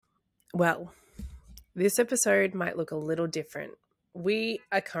Well, this episode might look a little different. We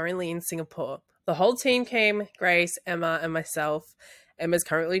are currently in Singapore. The whole team came, Grace, Emma, and myself. Emma's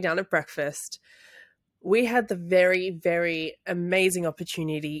currently down at breakfast. We had the very, very amazing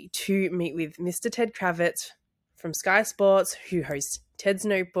opportunity to meet with Mr. Ted Kravitz from Sky Sports, who hosts Ted's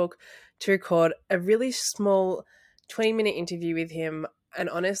Notebook, to record a really small 20-minute interview with him. And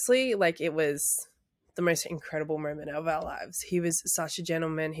honestly, it was the most incredible moment of our lives. He was such a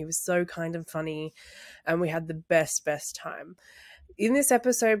gentleman. He was so kind and funny, and we had the best time. In this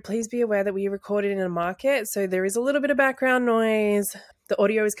episode, please be aware that we recorded in a market, so there is a little bit of background noise. The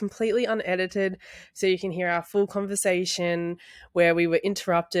audio is completely unedited, so you can hear our full conversation where we were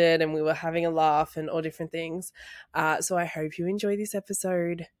interrupted and we were having a laugh and all different things. So I hope you enjoy this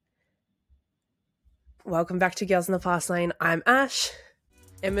episode. Welcome back to Girls in the Fast Lane. I'm Ash.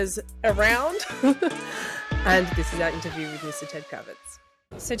 Emma's around. And this is our interview with Mr. Ted Kravitz.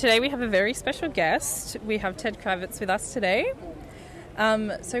 So today we have a very special guest. We have Ted Kravitz with us today.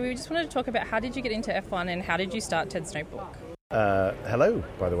 So we just wanted to talk about how did you get into F1 and how did you start Ted's Notebook? Hello,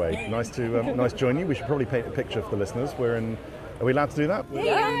 by the way. Nice to join you. We should probably paint a picture for the listeners. Are we allowed to do that?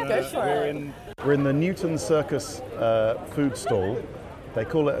 Yeah, go for it. We're in the Newton Circus food stall. They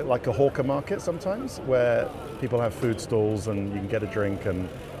call it like a hawker market sometimes, where people have food stalls and you can get a drink, and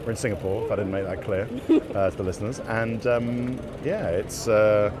we're in Singapore, if I didn't make that clear to the listeners. And it's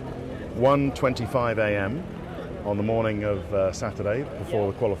 1:25 a.m. on the morning of Saturday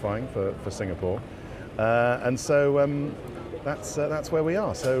before the qualifying for Singapore. That's where we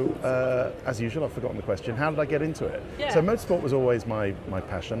are. So as usual, I've forgotten the question. How did I get into it? Yeah. So motorsport was always my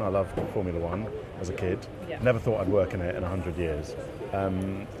passion. I loved Formula One as a kid. Yeah. Never thought I'd work in it in 100 years.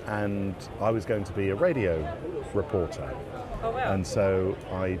 And I was going to be a radio reporter. Oh, wow. And so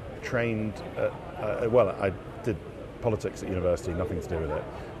I trained, I did politics at university, nothing to do with it.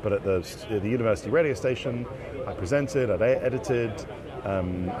 But at the university radio station, I presented, I edited,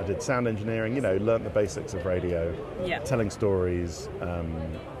 I did sound engineering, learnt the basics of radio, telling stories,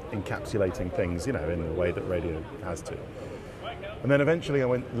 encapsulating things, in the way that radio has to. And then eventually I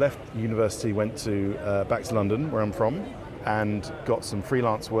left university, went to back to London, where I'm from, and got some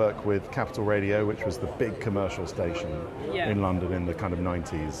freelance work with Capital Radio, which was the big commercial station in London in the kind of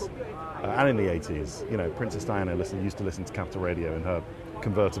 90s and in the 80s. Princess Diana used to listen to Capital Radio in her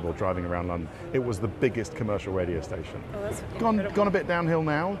convertible driving around London. It was the biggest commercial radio station. Oh, that's gone a bit downhill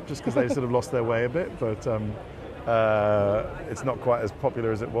now, just because they sort of lost their way a bit, but it's not quite as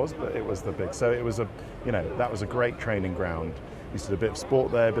popular as it was, but it was the big. So it was that was a great training ground. Used to do a bit of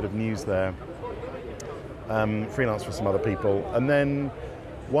sport there, a bit of news there. Freelance for some other people, and then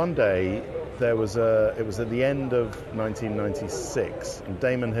one day it was at the end of 1996, and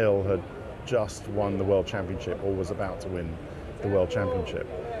Damon Hill had just won the World Championship, or was about to win the World Championship,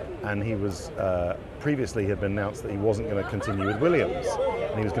 and he was previously had been announced that he wasn't going to continue with Williams,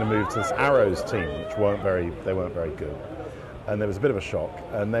 and he was going to move to this Arrows team, which weren't very good. And there was a bit of a shock,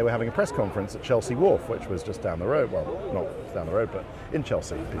 and they were having a press conference at Chelsea Wharf, which was just down the road. Well, not down the road, but in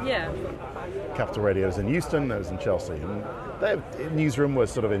Chelsea. Yeah. Capital Radio was in Euston, I was in Chelsea, and the newsroom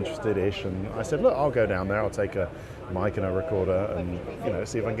was sort of interested-ish, and I said, look, I'll go down there, I'll take a mic and a recorder and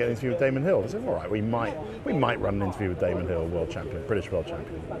see if I can get an interview with Damon Hill. I said, all right, we might run an interview with Damon Hill, British world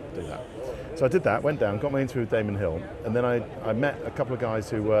champion, do that. So I did that, went down, got my interview with Damon Hill, and then I met a couple of guys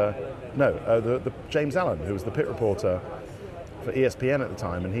who were, the James Allen, who was the pit reporter for ESPN at the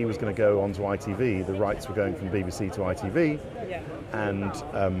time, and he was going to go on to ITV. The rights were going from BBC to ITV, and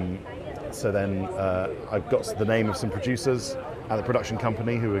so then I got the name of some producers at the production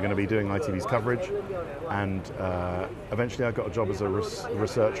company who were going to be doing ITV's coverage, and eventually I got a job as a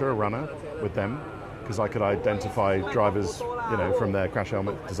researcher, a runner with them, because I could identify drivers, from their crash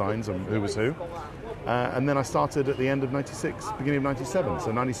helmet designs and who was who. And then I started at the end of 96, beginning of 97.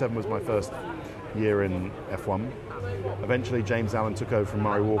 So 97 was my first year in F1. Eventually James Allen took over from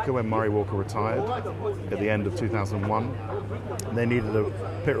Murray Walker when Murray Walker retired at the end of 2001. And they needed a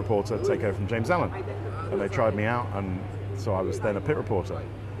pit reporter to take over from James Allen. And they tried me out, and so I was then a pit reporter.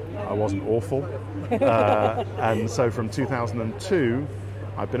 I wasn't awful. And so from 2002,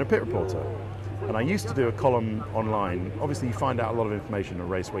 I've been a pit reporter. And I used to do a column online. Obviously, you find out a lot of information on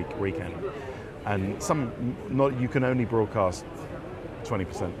race weekend. And you can only broadcast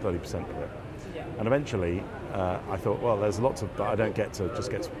 20%, 30% of it. And eventually, I thought, well, there's lots of that I don't get to, just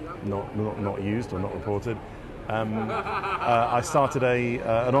gets not used or not reported. I started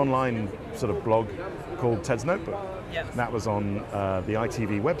an online sort of blog called Ted's Notebook. Yes. That was on the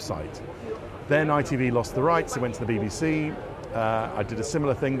ITV website. Then ITV lost the rights, it went to the BBC. I did a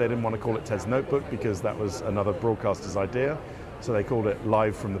similar thing. They didn't want to call it Ted's Notebook because that was another broadcaster's idea. So they called it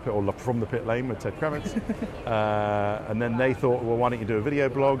Live from the Pit, or From the Pit Lane with Ted Kravitz. And then they thought, well, why don't you do a video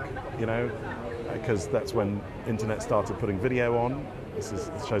blog, because that's when internet started putting video on. This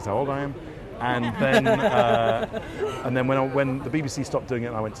shows how old I am. And then when the BBC stopped doing it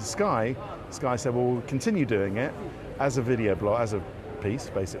and I went to Sky said, well, we'll continue doing it as a video blog, as a piece,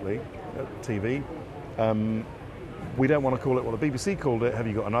 basically, TV. We don't want to call it what the BBC called it. Have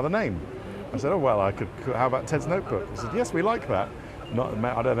you got another name? I said, oh, well, how about Ted's Notebook? I said, yes, we like that. I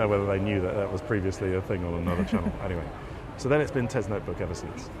don't know whether they knew that was previously a thing on another channel. Anyway, so then it's been Ted's Notebook ever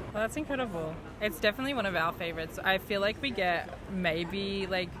since. Well, that's incredible. It's definitely one of our favourites. I feel like we get maybe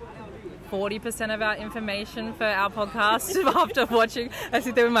 40% of our information for our podcast after watching. I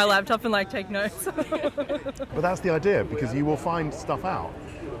sit there with my laptop and take notes. But that's the idea, because you will find stuff out.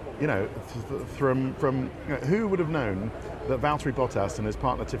 From who would have known that Valtteri Bottas and his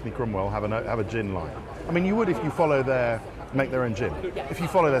partner Tiffany Cromwell have a gin line? I mean, you would if you make their own gin. If you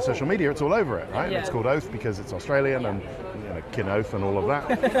follow their social media, it's all over it, right? Yeah. It's called Oath because it's Australian and Kin Oath and all of that.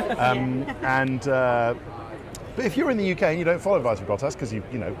 But if you're in the UK and you don't follow Valtteri Bottas because you've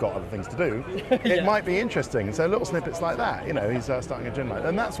got other things to do, it might be interesting. So little snippets like that, he's starting a gin line,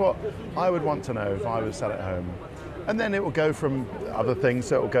 and that's what I would want to know if I was sat at home. And then it will go from other things.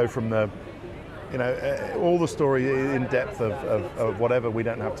 So it will go from the, all the story in depth of whatever we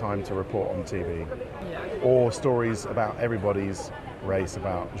don't have time to report on TV, or stories about everybody's race,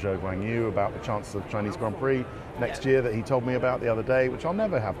 about Zhou Guanyu, about the chances of Chinese Grand Prix next year that he told me about the other day, which I'll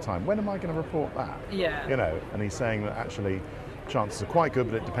never have time. When am I going to report that? Yeah. And he's saying that actually chances are quite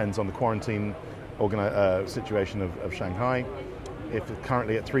good, but it depends on the quarantine situation of Shanghai. If it's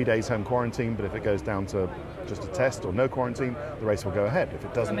currently at 3 days home quarantine, but if it goes down to just a test or no quarantine, the race will go ahead. If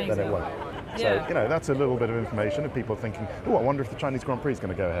it doesn't, then it won't. Yeah. So, that's a little bit of information of people thinking, oh, I wonder if the Chinese Grand Prix is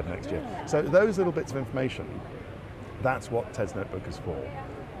going to go ahead next year. So those little bits of information, that's what Ted's Notebook is for,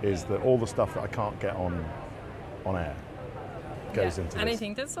 is that all the stuff that I can't get on air goes into this. And I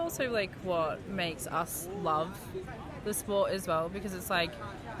think that's also what makes us love the sport as well, because it's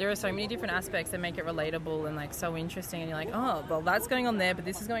there are so many different aspects that make it relatable and so interesting, and you're oh, well, that's going on there, but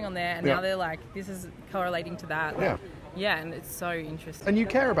this is going on there, and now they're this is correlating to that. Yeah, and it's so interesting. And you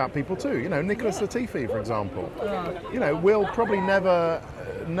care about people too. Nicholas Latifi, for example. We'll probably never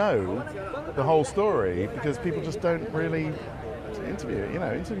know the whole story because people just don't really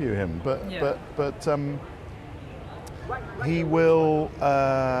interview him. But he will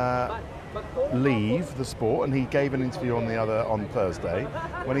leave the sport, and he gave an interview on Thursday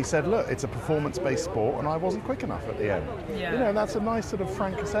when he said, look, it's a performance-based sport and I wasn't quick enough at the end. And that's a nice sort of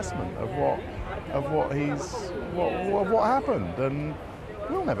frank assessment of what happened, and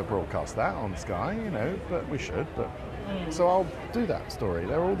we'll never broadcast that on Sky, but we should. So I'll do that story.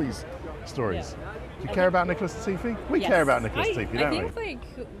 There are all these stories. Do you care about Nicholas Latifi? We care about Nicholas Latifi, don't we?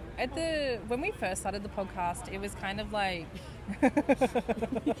 I think when we first started the podcast, it was kind of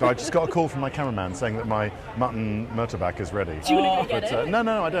So I just got a call from my cameraman saying that my mutton murtabak is ready. Do you want to go get it?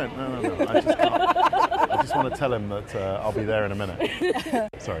 No, I don't. No. I just can't. I just want to tell him that I'll be there in a minute.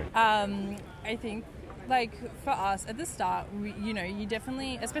 Sorry. I think, for us at the start, you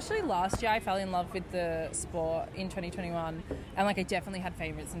definitely, especially last year, I fell in love with the sport in 2021, and I definitely had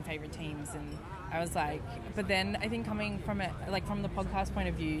favorites and favorite teams, and I was but then I think coming from it, from the podcast point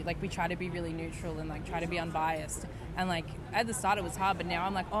of view, we try to be really neutral and try to be unbiased, and at the start it was hard, but now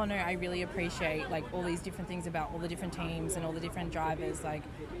I'm oh no, I really appreciate all these different things about all the different teams and all the different drivers,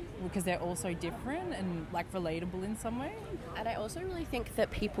 because they're all so different and relatable in some way. And I also really think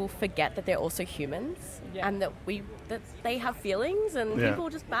that people forget that they're also humans, and that they have feelings, and people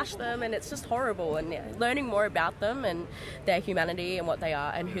just bash them, and it's just horrible. And learning more about them and their humanity and what they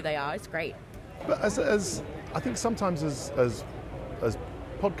are and who they are is great. But as I think sometimes as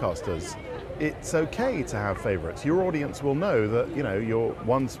podcasters, it's okay to have favourites. Your audience will know that your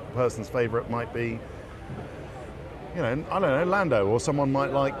one person's favourite might be, I don't know, Lando, or someone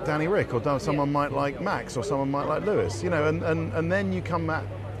might like Danny Rick, or someone might like Max, or someone might like Lewis. And then you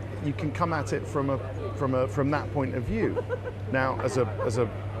can come at it from that point of view. Now, as a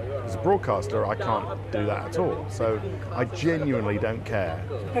broadcaster, I can't do that at all. So I genuinely don't care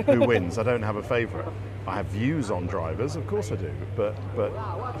who wins. I don't have a favourite. I have views on drivers, of course I do, but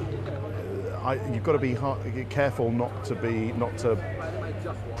you've got to be careful not to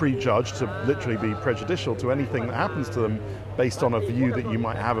prejudge, to literally be prejudicial to anything that happens to them based on a view that you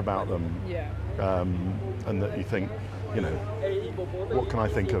might have about them, and that you think, what can I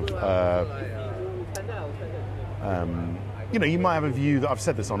think of? You might have a view that, I've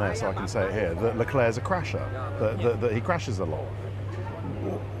said this on air, so I can say it here, that Leclerc's a crasher, that he crashes a lot,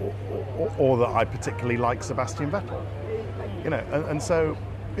 or that I particularly like Sebastian Vettel. And so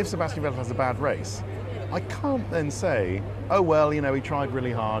if Sebastian Vettel has a bad race, I can't then say, oh well, he tried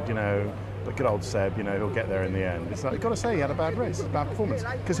really hard, but good old Seb, he'll get there in the end. It's like, you've got to say he had a bad race, a bad performance,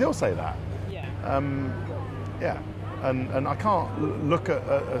 because he'll say that. Yeah. And I can't look at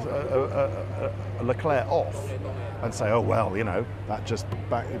a Leclerc off and say, oh well, that just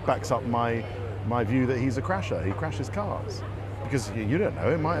backs up my view that he's a crasher. He crashes cars. Because you don't know,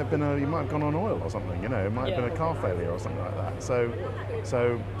 he might have gone on oil or something, it might have been a car failure or something like that.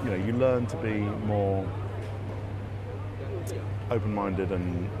 So you learn to be more open-minded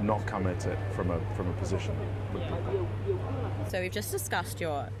and not come at it from a position with people. So we've just discussed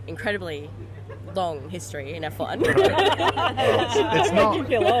your incredibly long history in F1. It's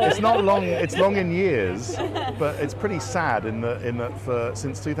not long. It's long in years, but it's pretty sad in that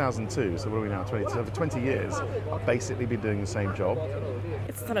since 2002. So what are we now? 20. So for 20 years, I've basically been doing the same job.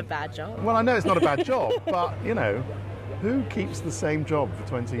 It's not a bad job. Well, I know it's not a bad job, but who keeps the same job for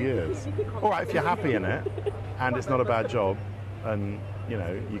 20 years? All right, if you're happy in it, and it's not a bad job, and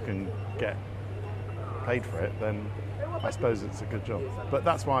you can get paid for it, then I suppose it's a good job. But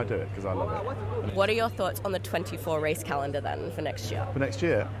that's why I do it, because I love it. What are your thoughts on the 24 race calendar then for next year? For next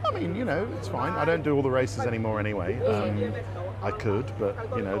year? I mean, it's fine. I don't do all the races anymore anyway. I could, but,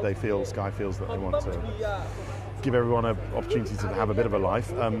 Sky feels that they want to give everyone an opportunity to have a bit of a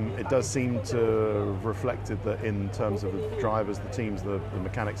life. It does seem to have reflected that in terms of the drivers, the teams, the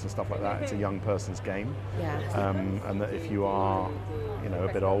mechanics and stuff like that, it's a young person's game. Yeah. And that if you are, a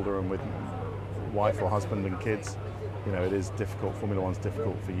bit older and with wife or husband and kids, it is difficult. Formula One's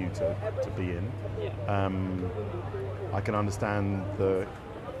difficult for you to be in. I can understand the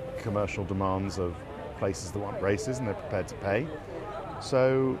commercial demands of places that want races and they're prepared to pay.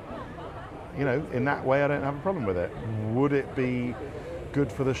 So, in that way, I don't have a problem with it. Would it be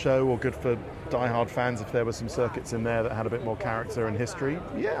good for the show or good for diehard fans if there were some circuits in there that had a bit more character and history?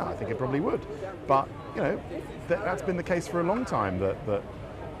 Yeah, I think it probably would. But, that's been the case for a long time, that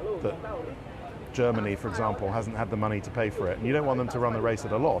Germany, for example, hasn't had the money to pay for it. And you don't want them to run the race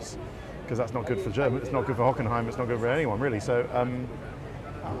at a loss, because that's not good for Germany, it's not good for Hockenheim, it's not good for anyone, really. So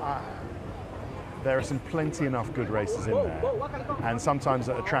there are plenty enough good races in there. And sometimes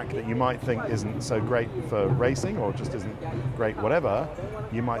at a track that you might think isn't so great for racing, or just isn't great whatever,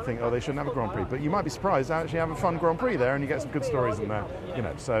 you might think, oh, they shouldn't have a Grand Prix. But you might be surprised to actually have a fun Grand Prix there, and you get some good stories in there.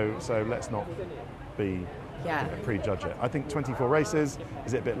 So let's not be... prejudge it. I think 24 races,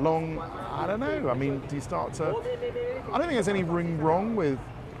 is it a bit long? I don't know. I mean, do you start to... I don't think there's anything wrong with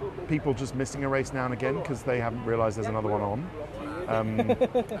people just missing a race now and again because they haven't realised there's another one on.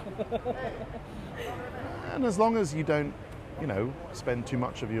 And as long as you don't, spend too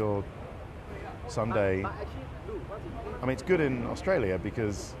much of your Sunday... I mean, it's good in Australia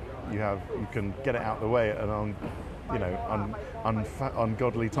because you can get it out of the way at an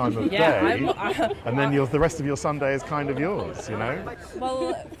ungodly time of day, and then the rest of your Sunday is kind of yours,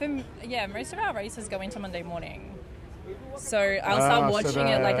 Well, most of our races go into Monday morning, so I'll start watching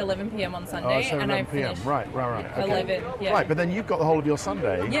at like 11 p.m. on Sunday, so and I 11 p.m. finish Right. Okay. 11. Yeah. Right, but then you've got the whole of your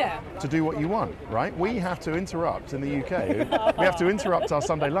Sunday to do what you want, right? We have to interrupt in the UK. We have to interrupt our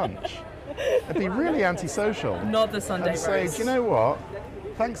Sunday lunch. It'd be really antisocial. Not the Sunday and say, roast. do you know what?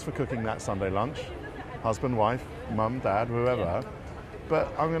 Thanks for cooking that Sunday lunch, husband, wife, mum, dad, whoever. But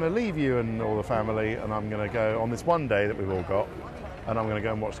I'm going to leave you and all the family, and I'm going to go on this one day that we've all got, and I'm going to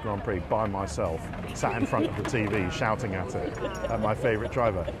go and watch the Grand Prix by myself, sat in front of the TV, shouting at it, at my favourite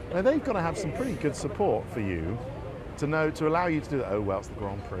driver. Now, they've got to have some pretty good support for you to allow you to do that. Oh, well, it's the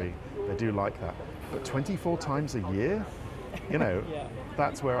Grand Prix. They do like that. But 24 times a year?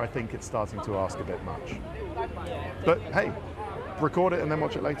 That's where I think it's starting to ask a bit much. But, hey, record it and then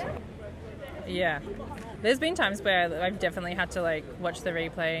watch it later. Yeah. There's been times where I've definitely had to watch the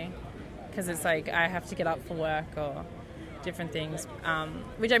replay because it's I have to get up for work or different things,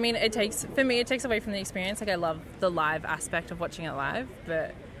 which I mean it takes away from the experience. I love the live aspect of watching it live,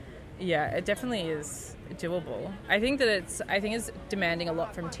 but yeah, it definitely is doable. I think it's demanding a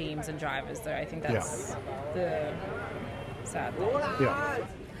lot from teams and drivers, though. I think that's the sad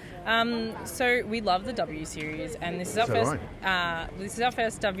thing. So we love the W Series, and this is our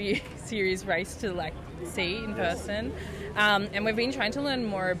first W Series race to see in person, and we've been trying to learn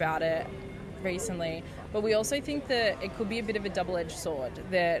more about it recently. But we also think that it could be a bit of a double-edged sword.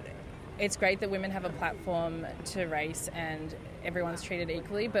 That it's great that women have a platform to race and everyone's treated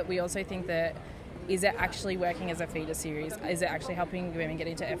equally, but we also think that is it actually working as a feeder series? Is it actually helping women get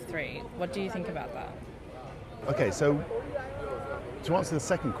into F3? What do you think about that? Okay, so to answer the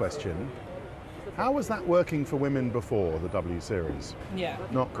second question, how was that working for women before the W Series? Yeah.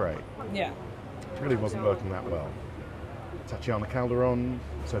 Not great. Yeah. It really wasn't working that well. Tatiana Calderon,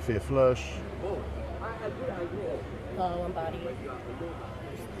 Sophia Flörsch. One body.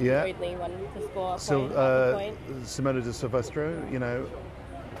 Yeah. Ridley won the score point. Simona de Silvestro, you know.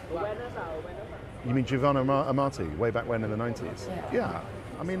 You mean Giovanna Amati, way back when in the 90s? Yeah.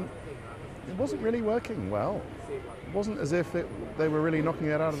 I mean, it wasn't really working well. It wasn't as if they were really knocking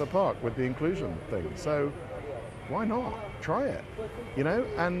it out of the park with the inclusion thing. So why not? Try it, you know?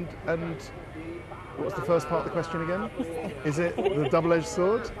 And what was the first part of the question again? Is it the double-edged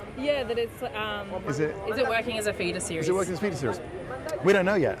sword? Yeah, that it's... Is it working as a feeder series? Is it working as a feeder series? We don't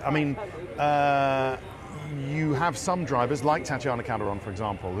know yet. I mean, you have some drivers, like Tatiana Calderon, for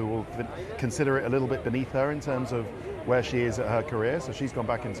example, who will consider it a little bit beneath her in terms of where she is at her career. So she's gone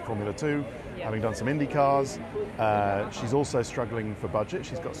back into Formula 2, having done some Indy cars. She's also struggling for budget.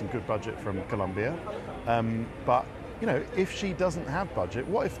 She's got some good budget from Colombia. But, you know, if she doesn't have budget,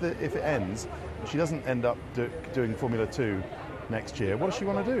 what if it ends, she doesn't end up doing Formula 2 next year? What does she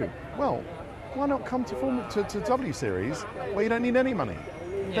want to do? Well, why not come to W Series where you don't need any money?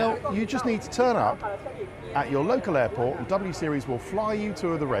 Yeah. You just need to turn up at your local airport and W Series will fly you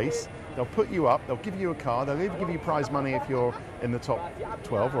to the race. They'll put you up, they'll give you a car, they'll even give you prize money if you're in the top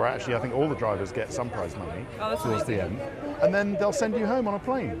 12, or actually I think all the drivers get some prize money towards the end. And then they'll send you home on a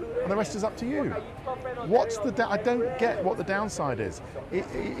plane and the rest is up to you. I don't get what the downside is.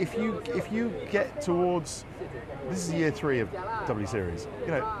 If you get towards, this is year 3 of W Series,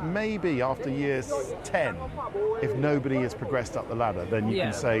 you know, maybe after year 10, if nobody has progressed up the ladder, then you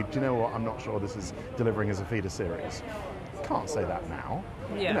can say, do you know what, I'm not sure this is delivering as a feeder series. Can't say that now.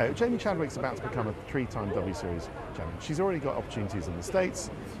 Yeah. You know, Jamie Chadwick's about to become a 3-time W Series champion. She's already got opportunities in the States.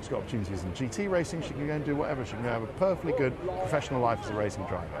 She's got opportunities in GT racing. She can go and do whatever. She can have a perfectly good professional life as a racing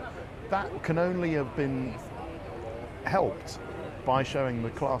driver. That can only have been helped by showing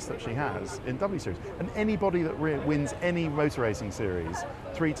the class that she has in W Series. And anybody that wins any motor racing series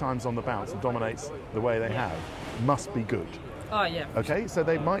 3 times on the bounce and dominates the way they have must be good. Oh, yeah. Okay, so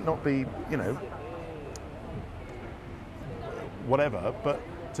they might not be, you know, whatever, but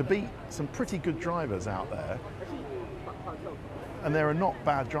to beat some pretty good drivers out there, and there are not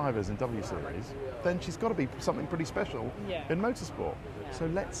bad drivers in W Series, then she's got to be something pretty special in motorsport. So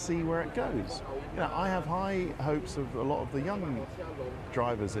let's see where it goes. You know, I have high hopes of a lot of the young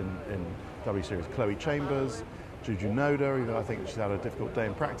drivers in W Series. Chloe Chambers, Juju Noda, even I think she's had a difficult day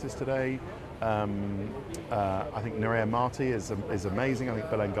in practice today. I think Nerea Marti is amazing. I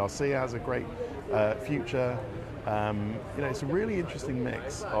think Belen Garcia has a great future. You know, it's a really interesting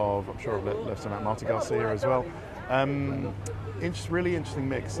mix of, I'm sure I've left some out, Marti Garcia as well. Really interesting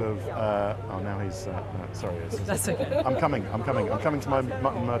mix of, now he's, sorry. That's okay. I'm coming to my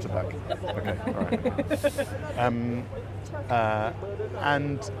mutton motorbike. Okay, all right.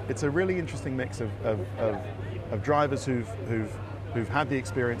 And it's a really interesting mix of drivers who've had the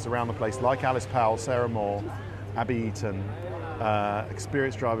experience around the place, like Alice Powell, Sarah Moore, Abby Eaton,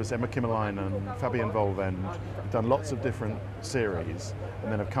 experienced drivers, Emma Kimmelainen, Fabienne Volvend, have done lots of different series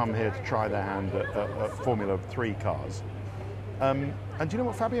and then have come here to try their hand at Formula 3 cars. And do you know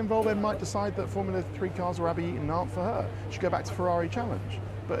what? Fabienne Volvend might decide that Formula 3 cars or Abby Eaton aren't for her. She should go back to Ferrari Challenge.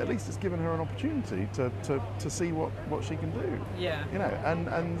 But at least it's given her an opportunity to see what she can do. Yeah. You know,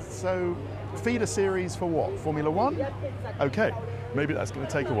 and so feeder series for what? Formula 1? Okay, maybe that's going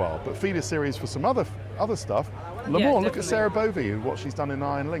to take a while. But feeder series for some other stuff. Le Mans, look at Sarah Bovey, what she's done in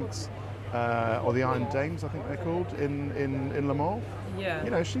Iron Lynx. Or the Iron Dames, I think they're called, in Le Mans. Yeah.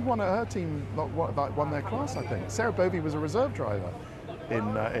 You know, she won her team, won their class, I think. Sarah Bovey was a reserve driver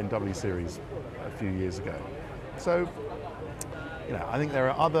in W Series a few years ago. So, you know, I think there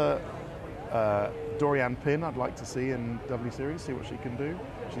are other Dorianne Pinn I'd like to see in W Series, see what she can do.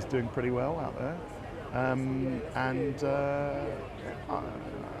 She's doing pretty well out there. I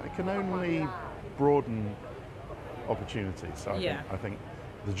can only broaden opportunities. So I think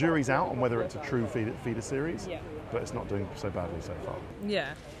the jury's out on whether it's a true feeder series, but it's not doing so badly so far.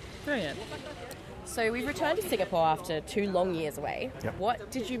 Yeah, brilliant. So we've returned to Singapore after 2 long years away. Yep.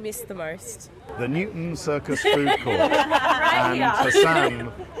 What did you miss the most? The Newton Circus Food Court and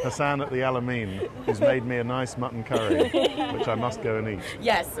Hassan at the Alameen, who's made me a nice mutton curry, which I must go and eat.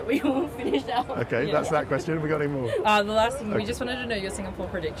 Yes, we will finish that one. Okay, that's that question. Have we got any more? The last thing, we just wanted to know your Singapore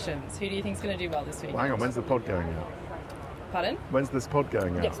predictions. Who do you think is going to do well this week? Well, hang on, when's the pod going out? Pardon? When's this pod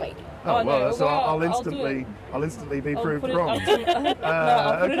going out? Next week. Oh, well, so I'll instantly be proved wrong.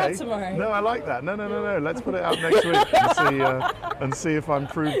 I'll put it out tomorrow. No, I like that. No. Let's put it out next week and see if I'm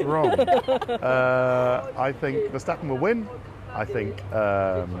proved wrong. I think Verstappen will win. I think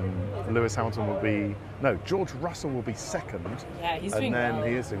George Russell will be second. Yeah, he's doing well.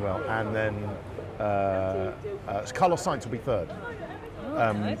 He is doing well. And then Carlos Sainz will be third.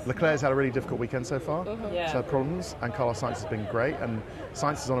 Nice. Leclerc's had a really difficult weekend so far. Yeah. He's had problems, and Carlos Sainz has been great. And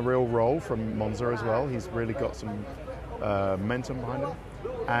Sainz is on a real roll from Monza as well. He's really got some momentum behind him.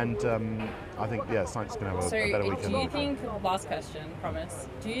 And I think, Sainz is going to have a better weekend. Do you think, last question, promise,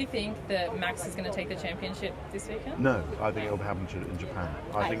 do you think that Max is going to take the championship this weekend? No, I think it'll happen in Japan.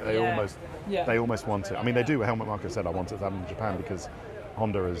 I think they almost want it. I mean, they do. Helmut Marko said, I want it to happen in Japan because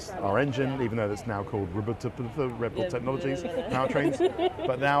Honda is our engine, even though it's now called Red Bull Technologies powertrains.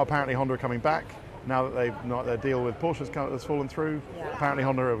 But now apparently Honda are coming back. Now that their deal with Porsche has fallen through, apparently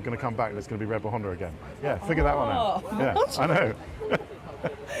Honda are going to come back and it's going to be Red Bull Honda again. Yeah, figure that one out. Yeah, I know.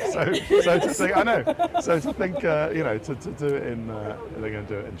 So to think, to do it in, they're going to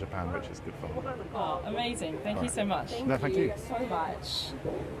do it in Japan, which is good fun. Oh, amazing! Thank you so much. Thank you so much.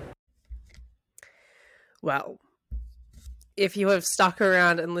 Well, if you have stuck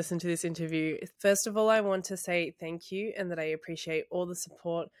around and listened to this interview, first of all, I want to say thank you and that I appreciate all the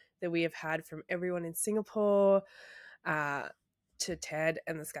support that we have had from everyone in Singapore, to Ted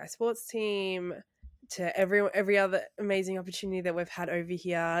and the Sky Sports team, to every other amazing opportunity that we've had over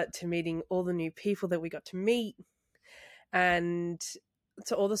here, to meeting all the new people that we got to meet, and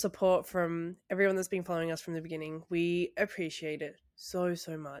to all the support from everyone that's been following us from the beginning. We appreciate it so,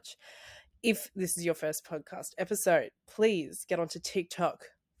 so much. If this is your first podcast episode, please get onto TikTok,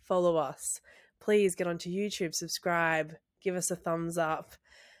 follow us. Please get onto YouTube, subscribe, give us a thumbs up.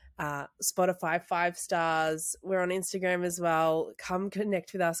 Spotify 5 stars. We're on Instagram as well. Come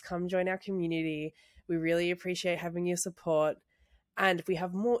connect with us. Come join our community. We really appreciate having your support. And we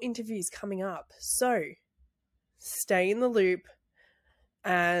have more interviews coming up. So stay in the loop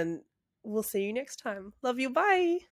and we'll see you next time. Love you. Bye.